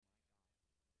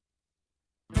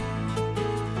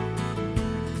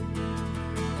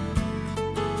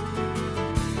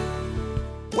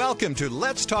Welcome to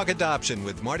Let's Talk Adoption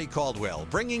with Marty Caldwell,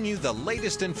 bringing you the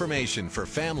latest information for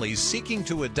families seeking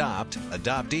to adopt,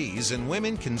 adoptees, and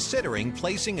women considering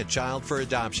placing a child for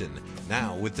adoption.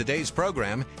 Now, with today's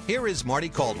program, here is Marty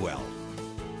Caldwell.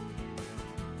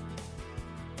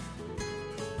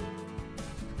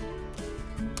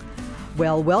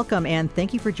 Well, welcome, and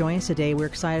thank you for joining us today. We're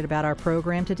excited about our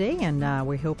program today, and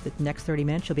we hope that the next 30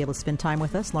 minutes you'll be able to spend time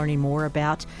with us learning more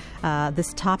about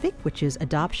this topic, which is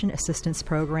Adoption Assistance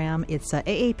Program. It's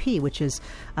AAP, which is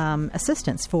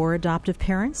assistance for adoptive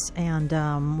parents, and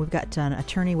we've got an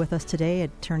attorney with us today,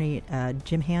 Attorney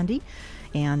Jim Handy,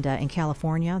 and in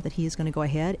California, that he is going to go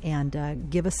ahead and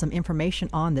give us some information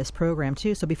on this program,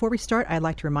 too. So before we start, I'd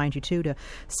like to remind you, too, to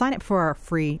sign up for our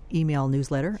free email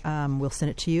newsletter. We'll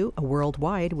send it to you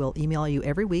worldwide. We'll email you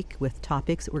every week with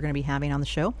topics that we're going to be having on the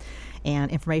show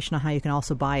and information on how you can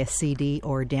also buy a CD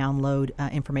or download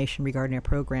information regarding our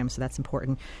program, so that's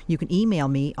important. You can email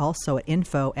me also at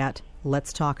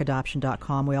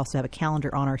info@letstalkadoption.com. We also have a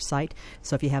calendar on our site,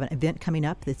 so if you have an event coming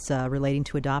up that's relating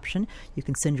to adoption, you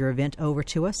can send your event over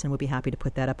to us, and we'll be happy to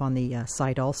put that up on the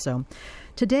site also.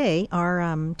 Today,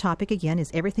 our topic, again,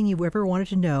 is everything you've ever wanted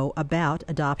to know about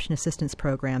Adoption Assistance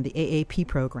Program, the AAP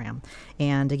program.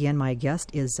 And again, my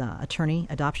guest is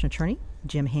adoption attorney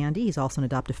Jim Handy. He's also an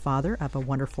adoptive father of a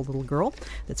wonderful little girl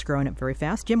that's growing up very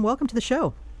fast. Jim, welcome to the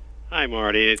show. Hi,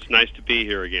 Marty. It's nice to be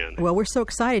here again. Well, we're so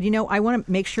excited. You know, I want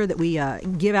to make sure that we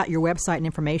give out your website and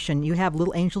information. You have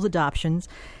Little Angels Adoptions,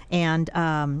 and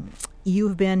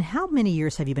you've been, how many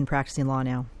years have you been practicing law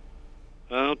now?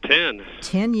 10.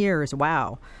 10 years,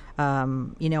 wow.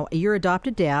 You know, you're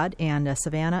adopted dad, and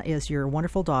Savannah is your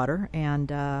wonderful daughter,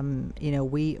 and, you know,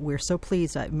 we're so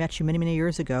pleased. I met you many, many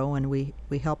years ago, and we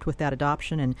helped with that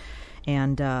adoption, and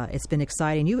it's been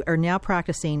exciting. You are now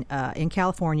practicing in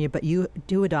California, but you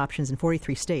do adoptions in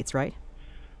 43 states, right?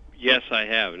 Yes, I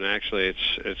have, and actually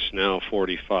it's now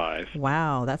 45.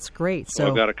 Wow, that's great. So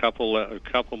I've got a couple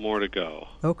more to go.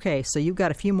 Okay, so you've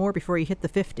got a few more before you hit the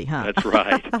 50, huh? That's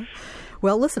right.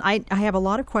 Well, listen, I have a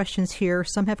lot of questions here.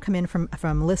 Some have come in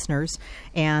from listeners,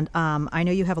 and I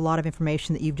know you have a lot of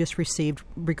information that you've just received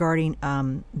regarding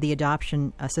the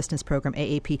Adoption Assistance Program,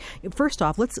 AAP. First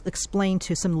off, let's explain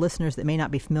to some listeners that may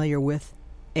not be familiar with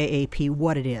AAP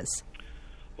what it is.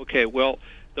 Okay, well,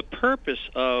 the purpose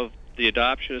of the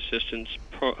Adoption Assistance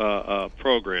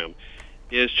Program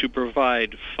is to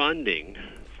provide funding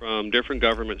from different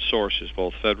government sources,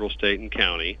 both federal, state, and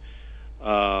county,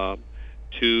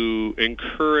 to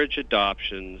encourage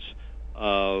adoptions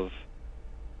of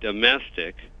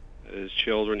domestic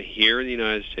children here in the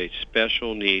United States,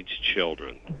 special needs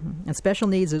children. Mm-hmm. And special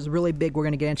needs is really big. We're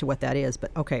going to get into what that is,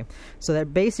 but okay. So they're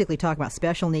basically talking about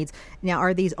special needs. Now,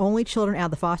 are these only children out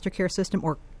of the foster care system,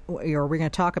 or we're going to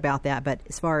talk about that, but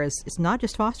as far as, it's not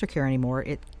just foster care anymore.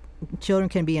 Children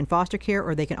can be in foster care,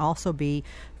 or they can also be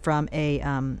from a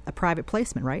private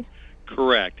placement, right?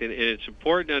 Correct, and it's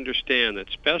important to understand that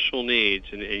special needs,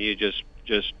 and you just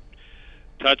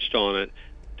touched on it,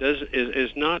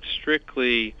 is not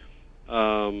strictly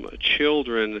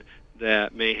children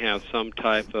that may have some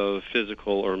type of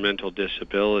physical or mental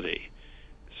disability.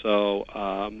 So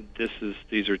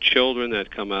these are children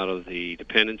that come out of the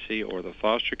dependency or the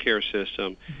foster care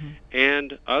system, mm-hmm.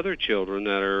 and other children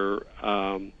that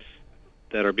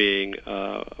are being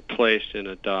placed in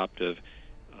adoptive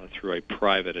through a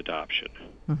private adoption.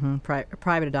 Mm-hmm.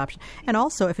 Private adoption. And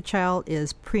also if a child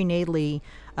is prenatally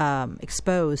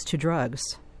exposed to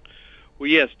drugs. Well,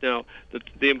 yes. Now,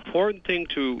 the important thing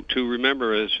to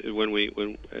remember is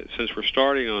since we're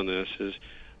starting on this is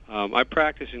I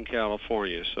practice in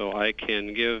California, so I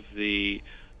can give the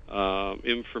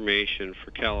information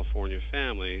for California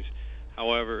families.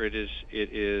 However, it is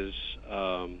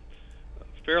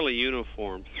fairly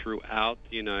uniform throughout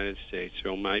the United States.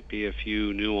 There might be a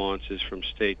few nuances from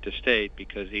state to state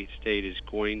because each state is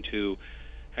going to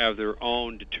have their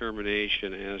own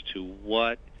determination as to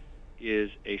what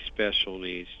is a special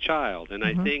needs child. And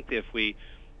mm-hmm. I think if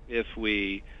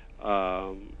we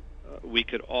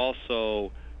could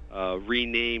also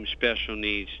rename special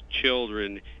needs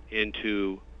children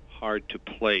into hard to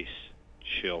place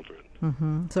children.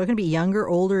 Mm-hmm. So it can be younger,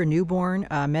 older, newborn,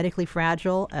 medically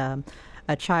fragile,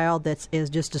 a child that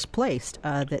is just displaced,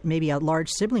 that maybe a large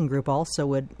sibling group also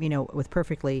would, with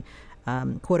perfectly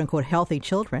quote-unquote healthy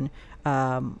children,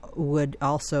 would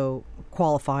also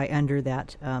qualify under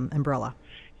that umbrella.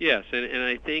 Yes, and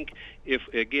I think if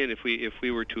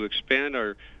we were to expand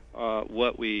our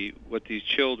what these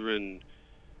children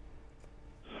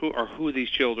who these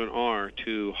children are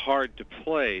to hard to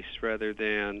place rather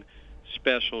than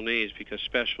special needs, because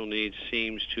special needs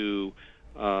seems to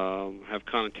have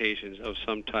connotations of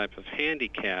some type of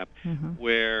handicap,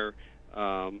 where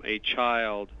a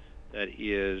child that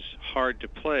is hard to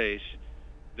place,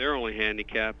 their only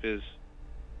handicap is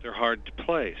they're hard to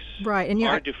place. Right, and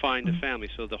hard to find a family.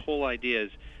 So the whole idea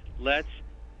is, let's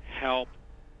help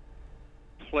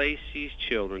place these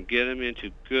children, get them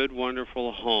into good,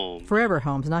 wonderful homes. Forever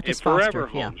homes, not just foster. Forever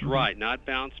homes, right. Not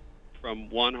bounce from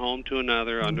one home to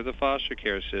another under the foster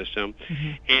care system.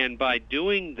 And by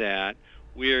doing that,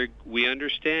 we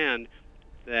understand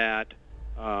that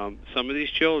some of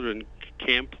these children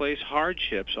can place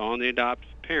hardships on the adoptive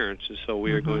parents, and so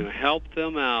we are going to help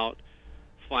them out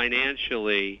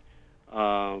financially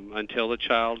until the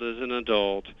child is an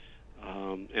adult,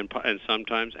 and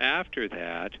sometimes after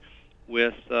that,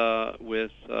 with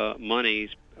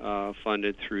monies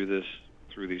funded through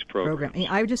these programs.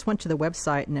 I just went to the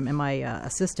website, and my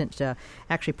assistant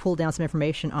actually pulled down some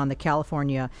information on the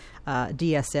California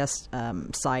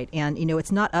DSS site, and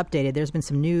it's not updated. There's been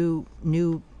some new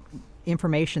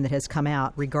information that has come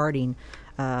out regarding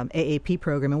AAP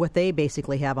program, and what they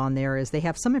basically have on there is they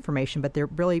have some information, but they're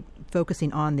really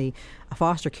focusing on the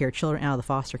foster care, children out of the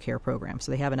foster care program.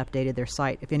 So they haven't updated their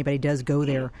site. If anybody does go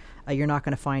there, you're not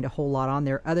going to find a whole lot on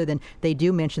there, other than they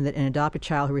do mention that an adopted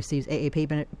child who receives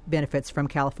AAP benefits from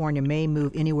California may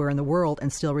move anywhere in the world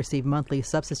and still receive monthly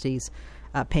subsidies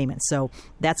payments. So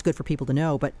that's good for people to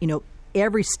know. But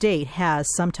every state has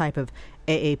some type of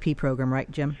AAP program,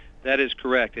 right, Jim? That is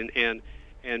correct, and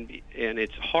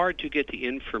it's hard to get the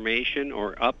information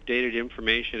or updated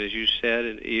information, as you said,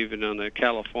 and even on the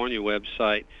California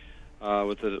website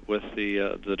with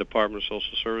the Department of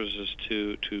Social Services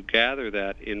to gather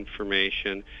that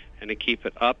information and to keep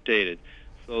it updated.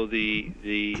 So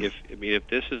if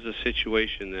this is a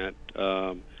situation that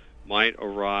might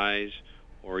arise,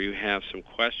 or you have some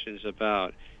questions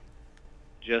about,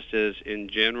 just as in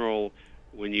general,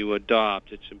 when you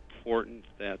adopt, it's important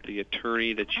that the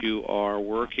attorney that you are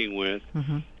working with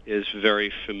is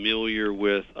very familiar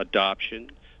with adoption,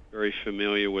 very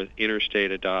familiar with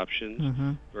interstate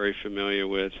adoptions, very familiar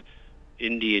with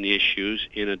Indian issues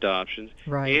in adoptions,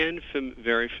 and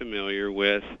very familiar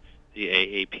with the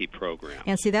AAP program.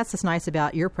 And see, that's what's nice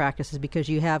about your practice, is because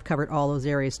you have covered all those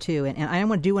areas too. And I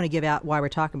do want to give out, while we're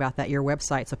talking about that, your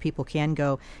website, so people can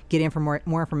go get more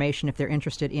information if they're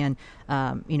interested in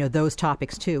those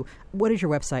topics too. What is your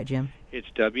website, Jim? It's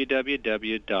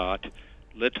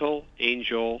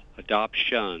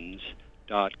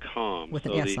www.littleangeladoptions.com. With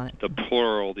an S on it. The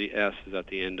plural, the S is at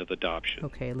the end of adoption.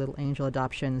 Okay,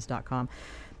 littleangeladoptions.com.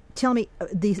 Tell me,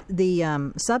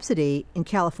 the subsidy in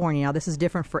California, now this is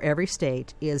different for every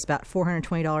state, is about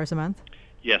 $420 a month?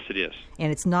 Yes, it is.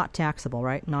 And it's not taxable,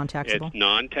 right? Non-taxable? It's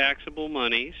non-taxable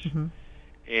monies,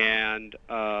 and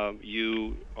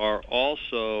you are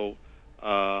also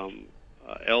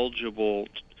eligible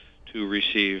to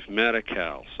receive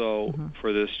Medi-Cal. So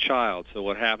for this child, so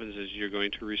what happens is you're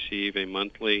going to receive a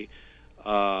monthly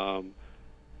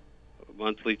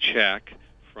check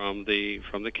from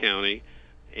the county,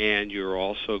 and you're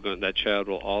also that child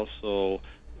will also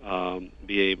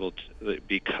be able to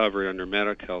be covered under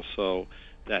Medi-Cal. So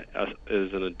that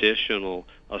is an additional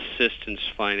assistance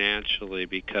financially,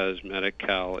 because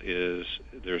Medi-Cal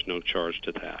there's no charge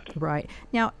to that. Right.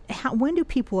 Now, when do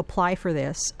people apply for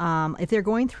this? If they're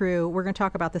going through, we're going to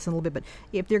talk about this in a little bit, but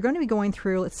if they're going to be going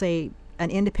through, let's say, an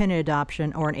independent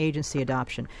adoption or an agency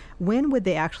adoption, when would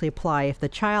they actually apply if the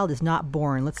child is not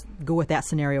born? Let's go with that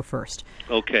scenario first.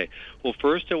 Okay. Well,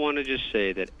 first I want to just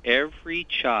say that every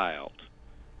child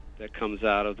that comes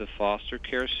out of the foster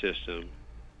care system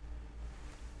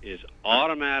is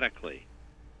automatically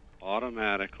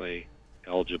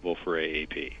eligible for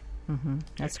AAP.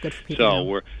 That's good for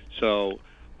people.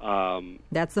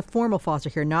 That's the formal foster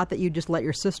care, not that you just let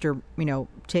your sister,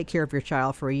 take care of your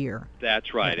child for a year.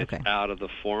 That's right. Okay. It's out of the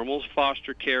formal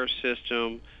foster care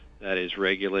system that is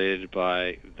regulated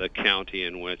by the county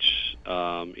in which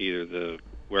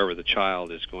wherever the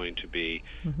child is going to be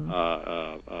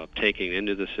taken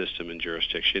into the system and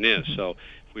jurisdiction is. So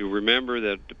if we remember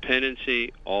that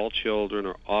dependency, all children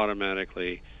are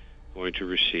automatically going to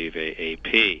receive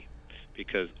AAP,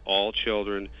 because all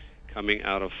children coming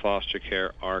out of foster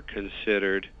care are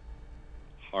considered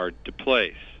hard to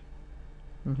place.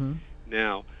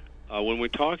 Now, when we're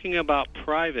talking about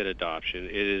private adoption,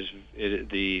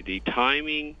 the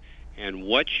timing and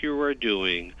what you are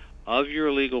doing of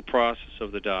your legal process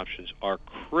of the adoptions are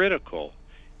critical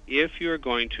if you're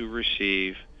going to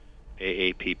receive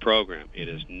AAP program. It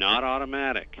is not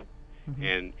automatic,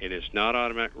 and it is not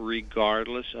automatic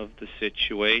regardless of the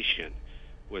situation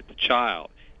with the child.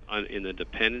 In the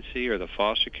dependency or the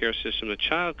foster care system, the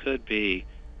child could be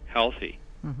healthy.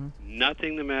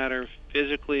 Nothing the matter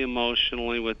physically,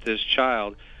 emotionally with this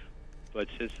child, but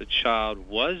since the child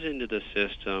was into the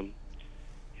system,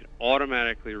 it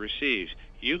automatically receives.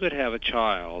 You could have a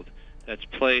child that's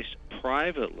placed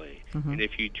privately, and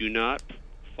if you do not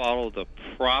follow the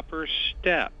proper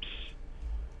steps,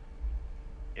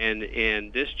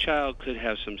 and this child could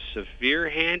have some severe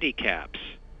handicaps,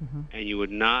 and you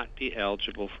would not be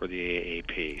eligible for the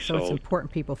AAP. So it's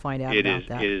important people find out about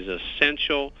that. It is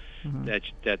essential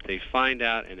that they find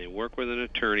out, and they work with an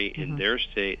attorney in their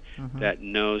state that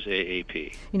knows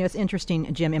AAP. You know, it's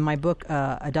interesting, Jim. In my book,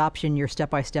 Adoption, Your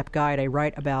Step-by-Step Guide, I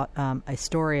write about a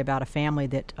story about a family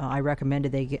that I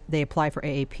recommended they apply for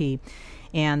AAP.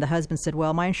 And the husband said,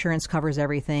 well, my insurance covers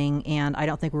everything, and I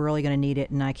don't think we're really going to need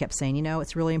it. And I kept saying, you know,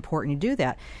 it's really important you do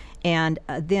that. And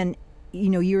then, you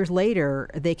know, years later,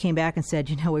 they came back and said,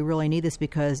 you know, we really need this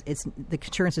because the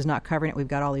insurance is not covering it. We've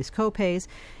got all these co-pays,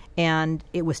 and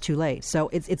it was too late. So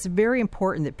it's very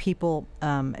important that people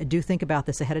do think about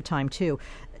this ahead of time, too.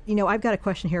 You know, I've got a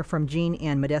question here from Jean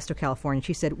in Modesto, California.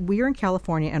 She said, we're in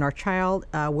California, and our child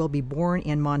will be born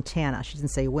in Montana. She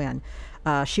didn't say when.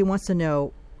 She wants to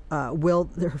know, will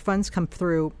her funds come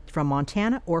through from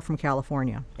Montana or from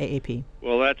California, AAP?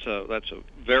 Well, that's a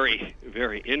very,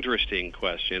 very interesting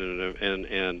question,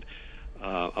 and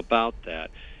about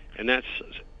that. And that's,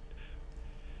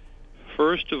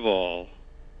 first of all,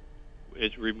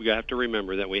 we have to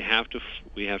remember that we have to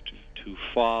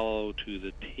follow to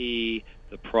the T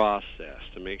the process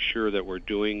to make sure that we're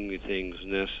doing the things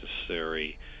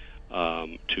necessary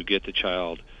to get the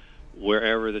child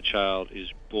wherever the child is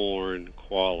born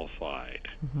qualified.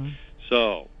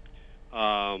 So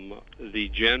the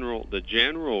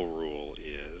general rule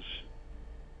is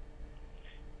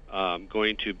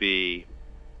going to be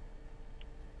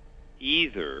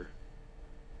either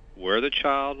where the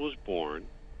child was born,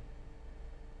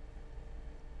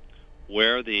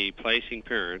 where the placing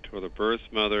parent or the birth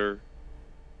mother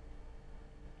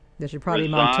This should probably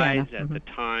resides Montana. at the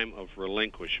time of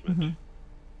relinquishment,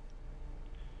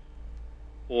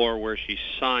 or where she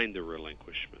signed the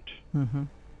relinquishment.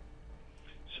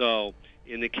 So,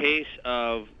 in the case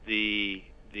of the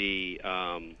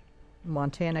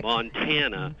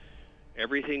Montana,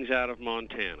 everything's out of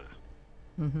Montana,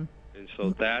 and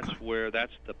so that's a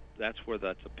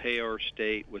payor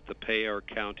state, with the payor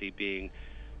county being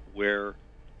where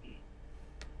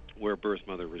birth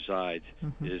mother resides,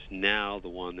 is now the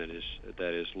one that is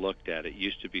looked at. It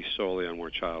used to be solely on where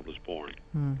child was born.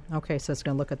 Okay, so it's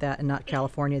going to look at that, and not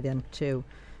California then too.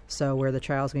 So where the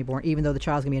child's going to be born, even though the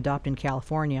child's going to be adopted in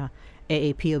California,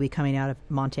 AAP will be coming out of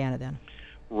Montana then.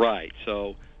 Right.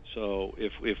 So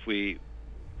if we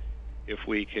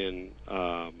can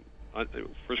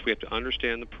first we have to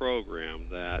understand the program,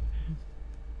 that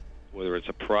whether it's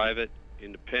a private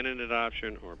independent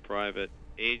adoption or private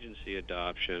agency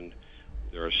adoption,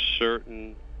 there are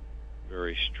certain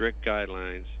very strict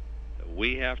guidelines that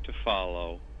we have to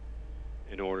follow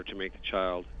in order to make the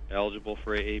child eligible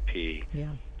for AAP,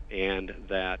 and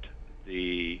that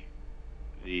the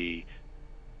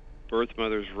birth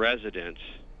mother's residence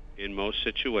in most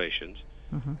situations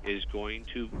is going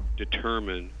to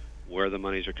determine where the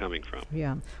monies are coming from.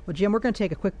 Yeah. Well, Jim, we're going to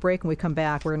take a quick break. When we come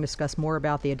back, we're going to discuss more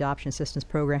about the Adoption Assistance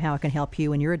Program, how it can help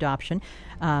you in your adoption,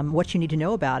 what you need to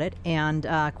know about it, and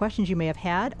questions you may have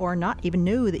had or not even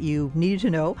knew that you needed to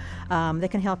know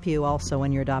that can help you also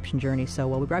in your adoption journey. So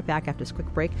we'll be right back after this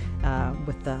quick break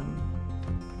with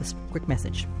this quick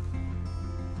message.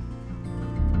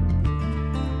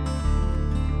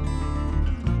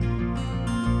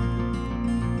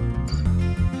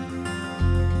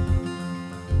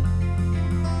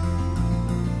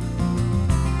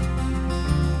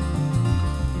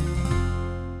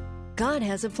 God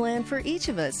has a plan for each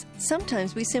of us.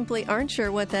 Sometimes we simply aren't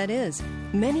sure what that is.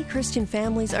 Many Christian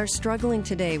families are struggling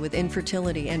today with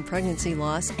infertility and pregnancy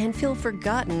loss and feel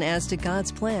forgotten as to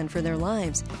God's plan for their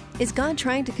lives. Is God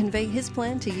trying to convey His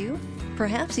plan to you?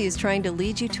 Perhaps He is trying to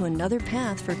lead you to another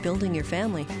path for building your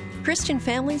family. Christian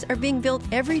families are being built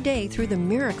every day through the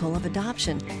miracle of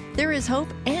adoption. There is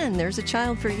hope, and there's a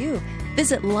child for you.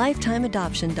 Visit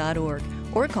lifetimeadoption.org.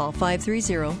 or call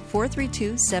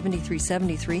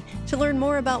 530-432-7373 to learn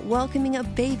more about welcoming a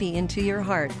baby into your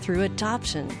heart through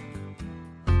adoption.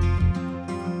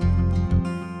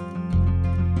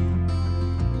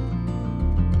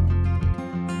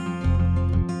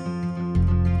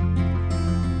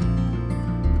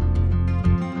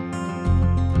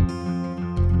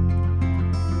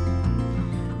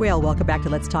 Well, welcome back to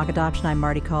Let's Talk Adoption. I'm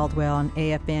Marty Caldwell on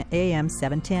AM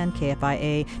 710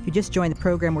 KFIA. If you just joined the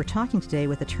program, we're talking today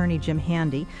with attorney Jim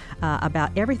Handy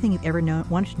about everything you've ever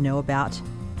wanted to know about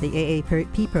the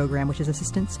AAP program, which is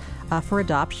Assistance for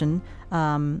Adoption.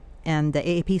 And the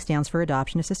AAP stands for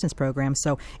Adoption Assistance Program.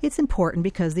 So it's important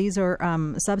because these are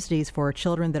subsidies for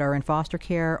children that are in foster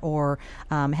care or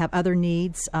have other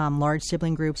needs, large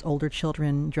sibling groups, older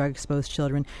children, drug-exposed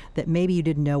children that maybe you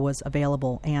didn't know was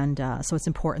available. And so it's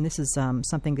important. This is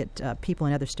something that people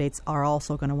in other states are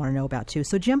also going to want to know about, too.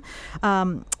 So, Jim,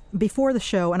 before the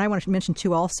show, and I want to mention,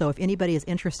 too, also, if anybody is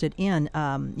interested in,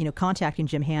 contacting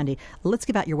Jim Handy, let's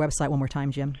give out your website one more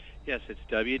time, Jim. Yes, it's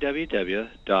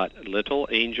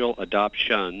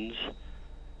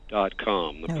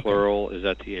www.littleangeladoptions.com. The plural is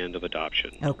at the end of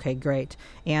adoption. Okay, great.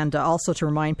 And also to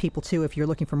remind people, too, if you're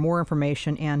looking for more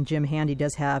information, and Jim Handy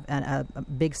does have a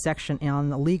big section on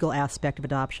the legal aspect of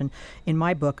adoption in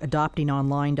my book,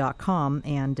 adoptingonline.com.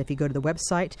 And if you go to the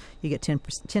website, you get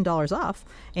 $10 off,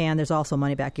 and there's also a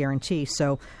money-back guarantee.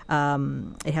 So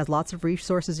it has lots of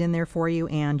resources in there for you,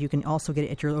 and you can also get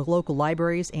it at your local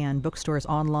libraries and bookstores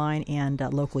online and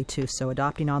locally, too. So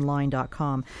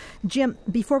adoptingonline.com. Jim,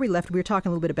 before we left, we were talking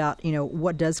a little bit about,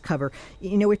 what does cover.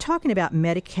 We're talking about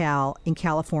Medi-Cal in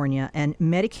California and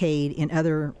Medicaid in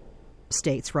other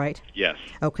states, right? Yes.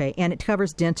 Okay, and it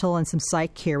covers dental and some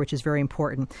psych care, which is very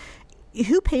important.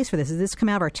 Who pays for this? Does this come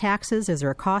out of our taxes? Is there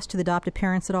a cost to the adoptive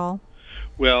parents at all?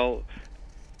 Well,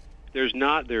 there is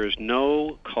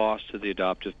no cost to the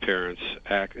adoptive parents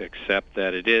except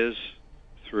that it is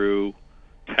through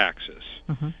taxes.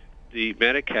 Mm-hmm. The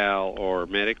Medi-Cal or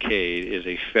Medicaid is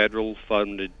a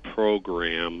federal-funded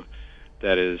program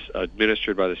that is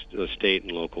administered by the state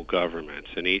and local governments.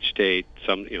 And each state,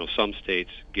 some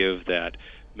states give that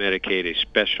Medicaid a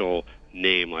special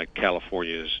name, like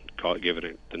California is given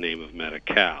it the name of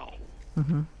Medi-Cal.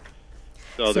 Mm-hmm.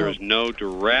 So there is no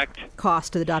direct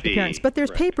cost to the adoptive parents, but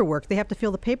there's paperwork. They have to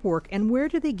fill the paperwork. And where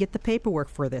do they get the paperwork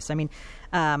for this? I mean,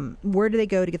 where do they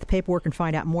go to get the paperwork and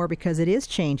find out more? Because it is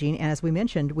changing. And as we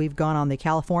mentioned, we've gone on the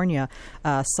California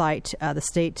site, the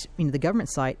state, the government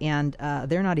site, and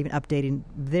they're not even updating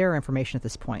their information at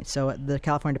this point. So the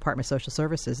California Department of Social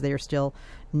Services, they are still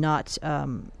not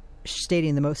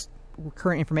stating the most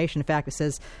current information. In fact, it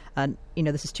says,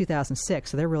 this is 2006,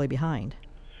 so they're really behind.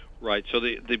 Right. So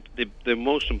the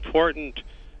most important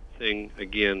thing,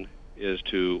 again, is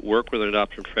to work with an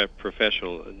adoption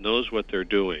professional that knows what they're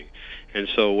doing. And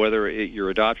so whether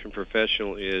your adoption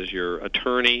professional is your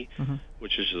attorney, mm-hmm.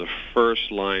 which is the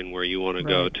first line where you want to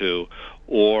go to,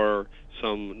 or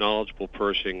some knowledgeable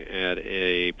person at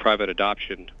a private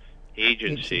adoption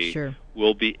agency sure.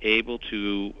 will be able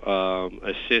to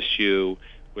assist you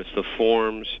with the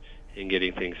forms in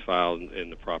getting things filed in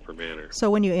the proper manner.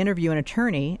 So when you interview an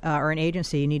attorney or an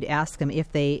agency, you need to ask them if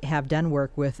they have done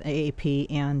work with AAP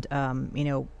and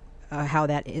how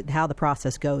the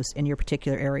process goes in your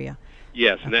particular area.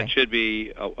 Yes, and that should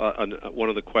be one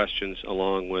of the questions,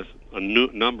 along with a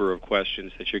number of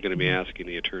questions that you're going to be asking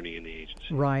the attorney and the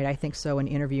agency. Right, I think so, in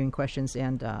interviewing questions,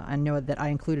 and I know that I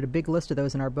included a big list of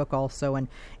those in our book also, and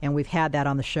we've had that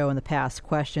on the show in the past,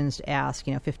 questions to ask,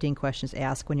 15 questions to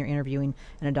ask when you're interviewing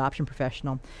an adoption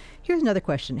professional. Here's another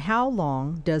question. How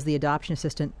long does the adoption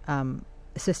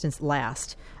assistance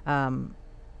last?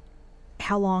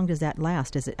 How long does that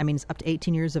last? Is it? It's up to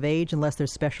 18 years of age unless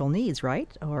there's special needs, right?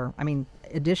 Or,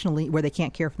 additionally, where they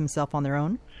can't care for themselves on their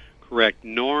own? Correct.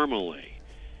 Normally,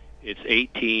 it's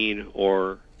 18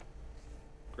 or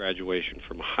graduation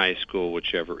from high school,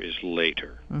 whichever is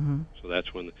later. Mm-hmm. So that's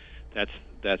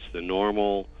the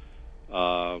normal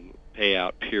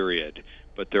payout period.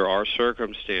 But there are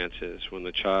circumstances when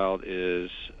the child is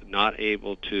not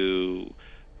able to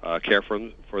care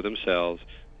for themselves.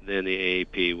 Then the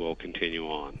AAP will continue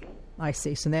on. I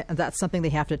see. So that's something they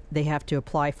have to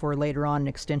apply for later on, an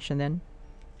extension then?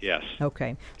 Yes.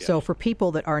 Okay. Yes. So for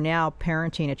people that are now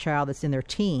parenting a child that's in their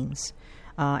teens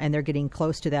and they're getting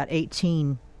close to that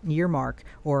 18-year mark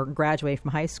or graduate from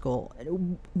high school,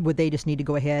 would they just need to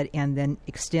go ahead and then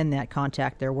extend that,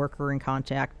 contact their worker and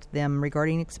contact them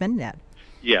regarding extending that?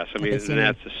 Yes. And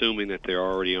that's assuming that they're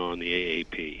already on the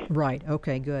AAP. Right.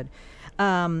 Okay, good.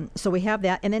 So we have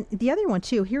that. And then the other one,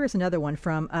 too, here is another one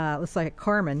from, looks like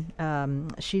Carmen.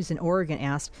 She's in Oregon,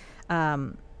 asked,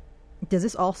 does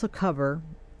this also cover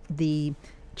the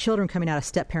children coming out of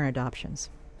step-parent adoptions?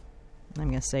 I'm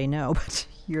going to say no, but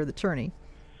you're the attorney.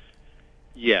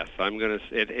 Yes, I'm going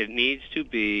to. It needs to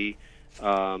be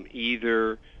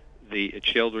either the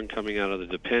children coming out of the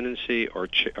dependency or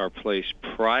are placed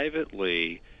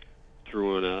privately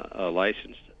through a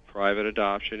licensed private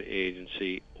adoption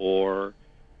agency or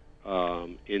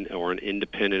an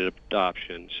independent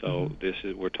adoption. So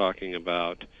mm-hmm. We're talking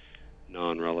about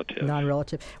non-relative.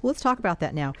 Non-relative. Well, let's talk about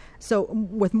that now. So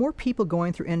with more people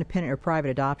going through independent or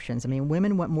private adoptions, I mean,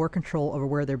 women want more control over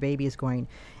where their baby is going,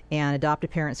 and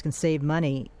adoptive parents can save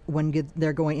money when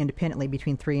they're going independently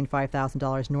between $3,000 and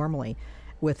 $5,000 normally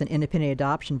with an independent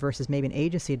adoption versus maybe an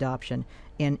agency adoption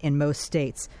in most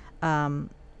states,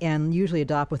 and usually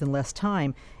adopt within less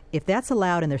time. If that's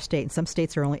allowed in their state, and some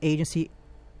states are only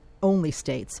agency-only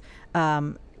states,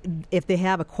 if they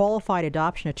have a qualified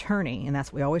adoption attorney, and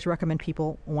that's what we always recommend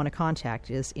people want to contact,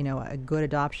 is a good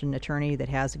adoption attorney that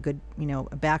has a good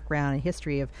a background and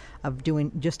history of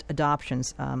doing just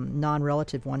adoptions,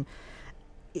 non-relative one.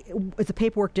 Is the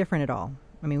paperwork different at all?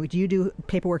 I mean, would you do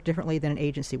paperwork differently than an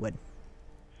agency would?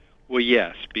 Well,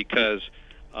 yes, because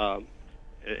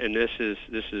and this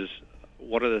is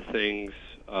one of the things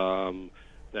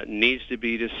that needs to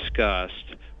be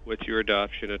discussed with your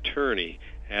adoption attorney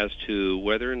as to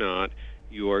whether or not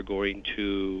you are going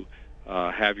to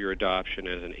have your adoption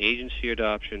as an agency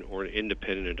adoption or an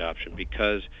independent adoption,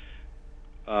 because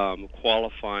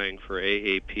qualifying for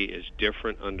AAP is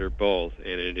different under both,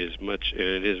 and it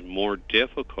is more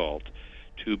difficult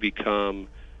to become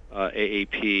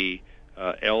AAP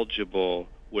eligible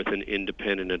with an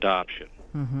independent adoption.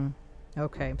 Mm-hmm.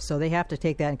 Okay, so they have to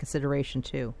take that in consideration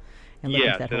too. And look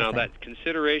yes, at that and now whole thing. that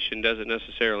consideration doesn't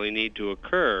necessarily need to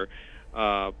occur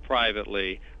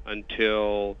privately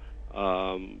until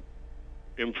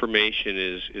information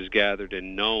is gathered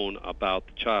and known about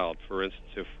the child. For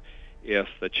instance, if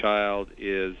the child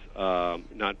is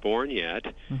not born yet,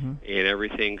 mm-hmm. and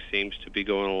everything seems to be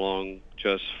going along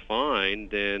just fine,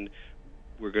 then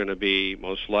we're going to be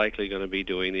most likely going to be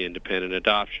doing the independent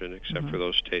adoption, except mm-hmm. for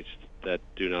those states that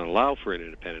do not allow for an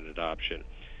independent adoption.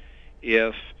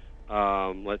 If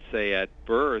let's say at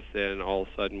birth, then all of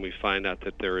a sudden we find out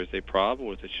that there is a problem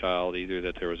with the child, either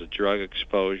that there was a drug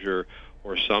exposure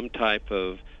or some type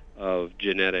of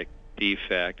genetic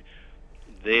defect,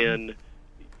 then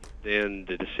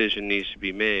the decision needs to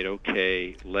be made,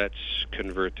 okay, let's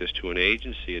convert this to an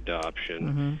agency adoption,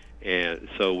 mm-hmm. and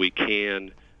so we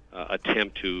can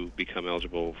attempt to become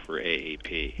eligible for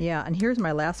AAP. Yeah, and here's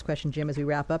my last question, Jim, as we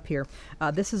wrap up here.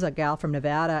 This is a gal from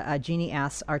Nevada. Jeannie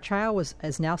asks, our child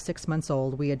is now 6 months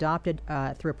old. We adopted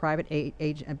through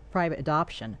a private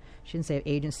adoption. She didn't say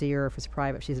agency or if it's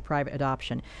private. She's a private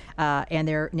adoption.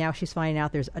 And now she's finding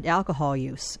out there's alcohol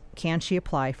use. Can she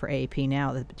apply for AAP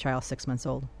now that the child's 6 months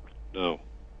old? No.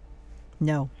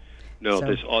 No. No,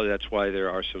 that's why there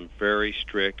are some very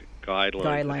strict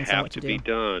guidelines that have to be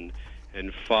done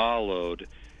and followed.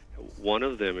 One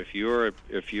of them, if you're a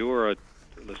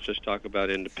let's just talk about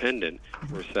independent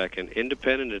for a second.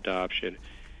 Independent adoption,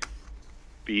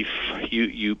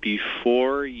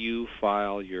 before you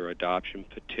file your adoption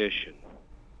petition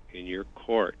in your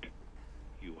court,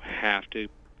 you have to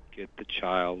get the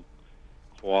child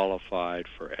qualified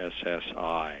for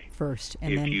SSI first,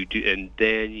 and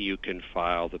then you can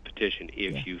file the petition.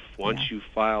 Once you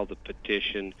file the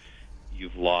petition,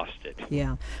 you've lost it.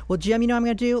 Yeah. Well, Jim, I'm going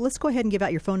to do, let's go ahead and give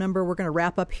out your phone number. We're going to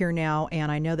wrap up here now,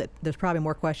 and I know that there's probably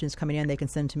more questions coming in. They can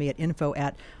send to me at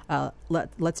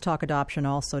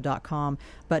info@letstalkadoptionalso.com.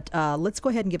 But let's go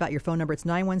ahead and give out your phone number. It's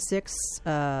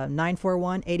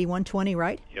 916-941-8120,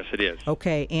 right? Yes, it is.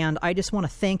 Okay, and I just want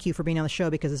to thank you for being on the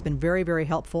show because it's been very, very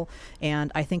helpful,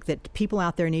 and I think that people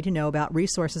out there need to know about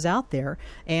resources out there,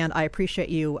 and I appreciate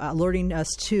you alerting us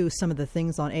to some of the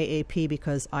things on AAP,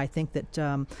 because I think that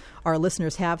our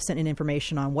listeners have sent in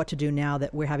information on what to do now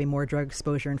that we're having more drug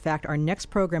exposure. In fact, our next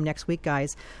program next week,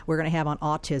 guys, we're going to have on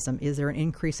autism. Is there an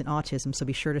increase in autism? So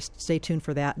be sure to stay tuned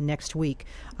for that next week,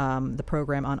 the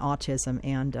program on autism,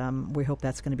 and we hope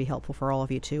that's going to be helpful for all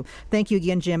of you, too. Thank you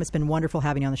again, Jim. It's been wonderful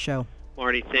having you on the show.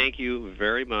 Marty, thank you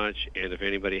very much, and if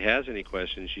anybody has any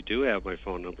questions, you do have my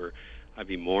phone number. I'd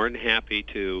be more than happy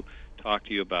to talk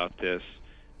to you about this,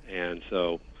 and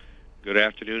so good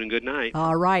afternoon and good night.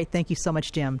 All right. Thank you so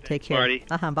much, Jim. Take care. Marty.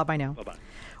 Bye-bye now. Bye-bye.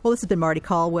 Well, this has been Marty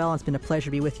Caldwell, and it's been a pleasure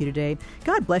to be with you today.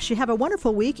 God bless you. Have a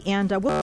wonderful week, and we'll